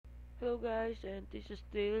Hello guys, and this is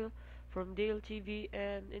Dale from Dale TV,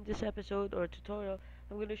 and in this episode or tutorial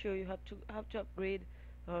I'm going to show you how to upgrade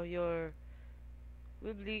your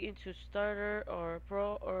Weebly into starter or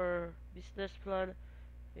pro or business plan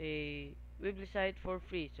a Weebly site for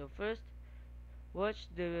free. So first, watch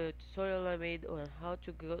the tutorial I made on how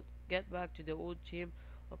to get back to the old theme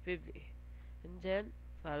of Weebly, and then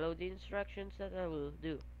follow the instructions that I will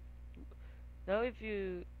do. Now if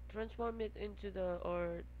you transform it into the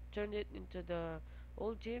or turn it into the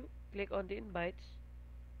old theme, click on the invites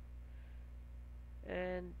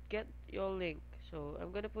and get your link. So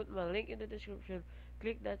I'm gonna put my link in the description.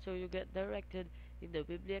 Click that so you get directed in the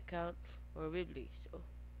Weebly account or Weebly. So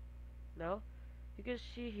now you can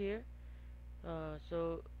see here.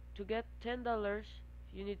 So to get $10,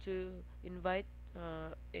 you need to invite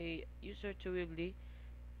a user to Weebly.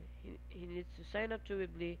 He needs to sign up to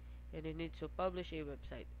Weebly and he needs to publish a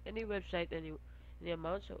website. Any website, any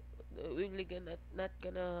amount. So Weebly gonna not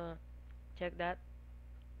gonna check that.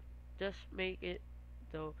 Just make it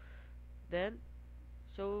so then.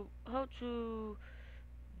 So how to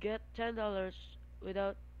get $10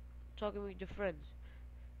 without talking with your friends?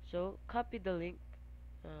 So copy the link.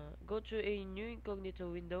 Go to a new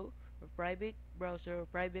incognito window or private browser or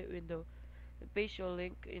private window and paste your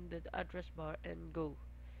link in the address bar and go.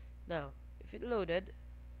 Now, if it loaded,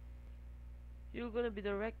 you're gonna be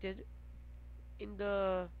directed in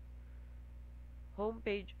the home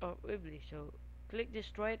page of Weebly. So click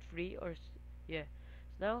destroy it free or yeah.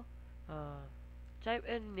 Now, uh, type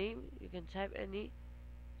any name. You can type any.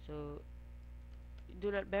 So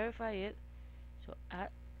do not verify it. So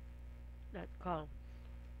at.com.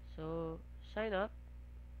 So sign up.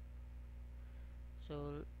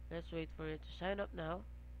 So let's wait for it to sign up now.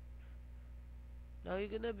 Now you're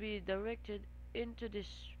gonna be directed into this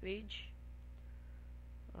page.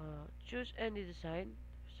 Choose any design.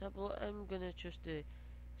 For example, I'm gonna choose the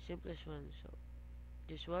simplest one. So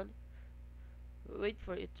this one. Wait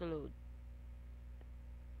for it to load.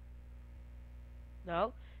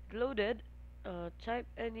 Now it loaded. Type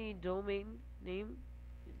any domain name.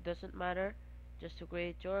 It doesn't matter. Just to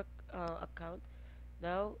create your account.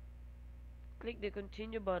 Now click the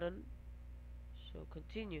continue button. So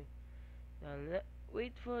continue. Now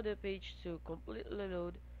wait for the page to completely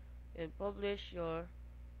load and publish your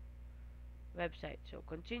website. So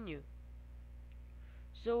continue.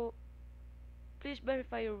 So please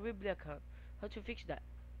verify your Weebly account. How to fix that?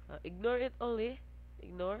 Ignore it only.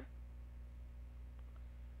 Ignore.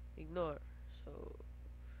 Ignore. So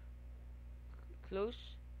close.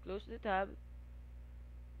 Close the tab.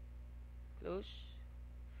 Close.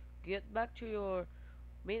 Get back to your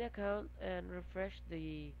main account and refresh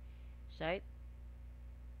the site.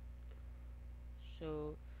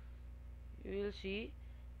 So you will see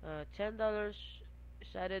 $10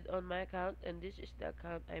 is added on my account, and this is the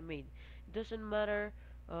account I made. It doesn't matter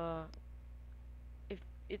uh, if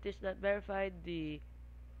it is not verified. The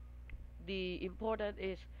important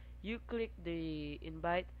is you click the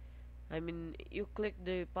invite. I mean, you click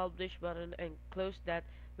the publish button and close that.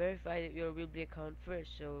 Verify your Weebly account first.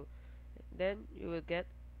 So then you will get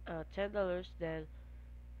 $10. Then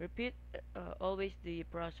repeat always the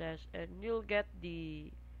process, and you'll get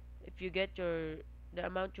the if you get the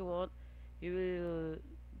amount you want, you will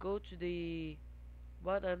go to the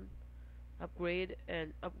button upgrade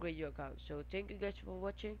and upgrade your account. So thank you guys for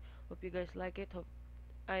watching. Hope you guys like it. Hope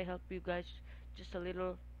I help you guys. Just a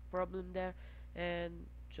little problem there, and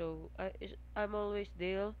so I'm always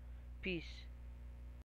Dale. Peace.